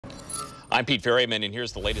I'm Pete Ferryman, and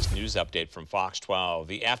here's the latest news update from Fox 12.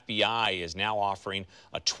 The FBI is now offering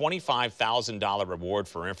a $25,000 reward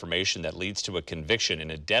for information that leads to a conviction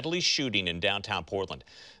in a deadly shooting in downtown Portland.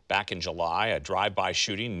 Back in July, a drive-by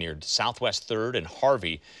shooting near Southwest 3rd and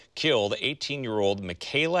Harvey killed 18-year-old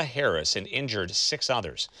Michaela Harris and injured 6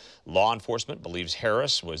 others. Law enforcement believes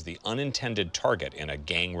Harris was the unintended target in a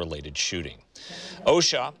gang-related shooting.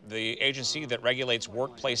 OSHA, the agency that regulates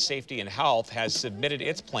workplace safety and health, has submitted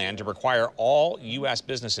its plan to require all U.S.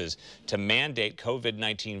 businesses to mandate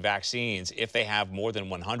COVID-19 vaccines if they have more than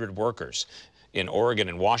 100 workers. In Oregon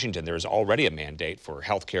and Washington, there is already a mandate for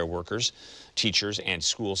healthcare workers, teachers, and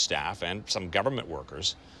school staff, and some government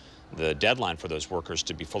workers. The deadline for those workers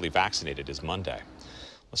to be fully vaccinated is Monday.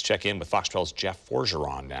 Let's check in with Fox 12's Jeff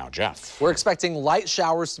Forgeron now. Jeff. We're expecting light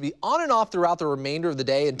showers to be on and off throughout the remainder of the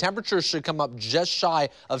day, and temperatures should come up just shy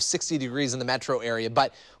of 60 degrees in the metro area.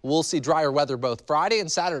 But we'll see drier weather both Friday and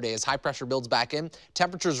Saturday as high pressure builds back in.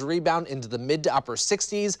 Temperatures rebound into the mid to upper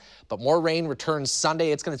 60s, but more rain returns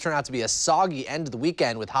Sunday. It's going to turn out to be a soggy end of the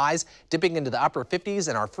weekend with highs dipping into the upper 50s,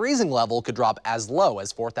 and our freezing level could drop as low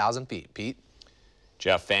as 4,000 feet. Pete?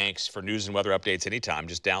 Jeff, thanks. For news and weather updates anytime,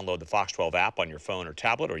 just download the Fox 12 app on your phone or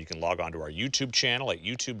tablet, or you can log on to our YouTube channel at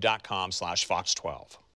youtube.com/Fox12.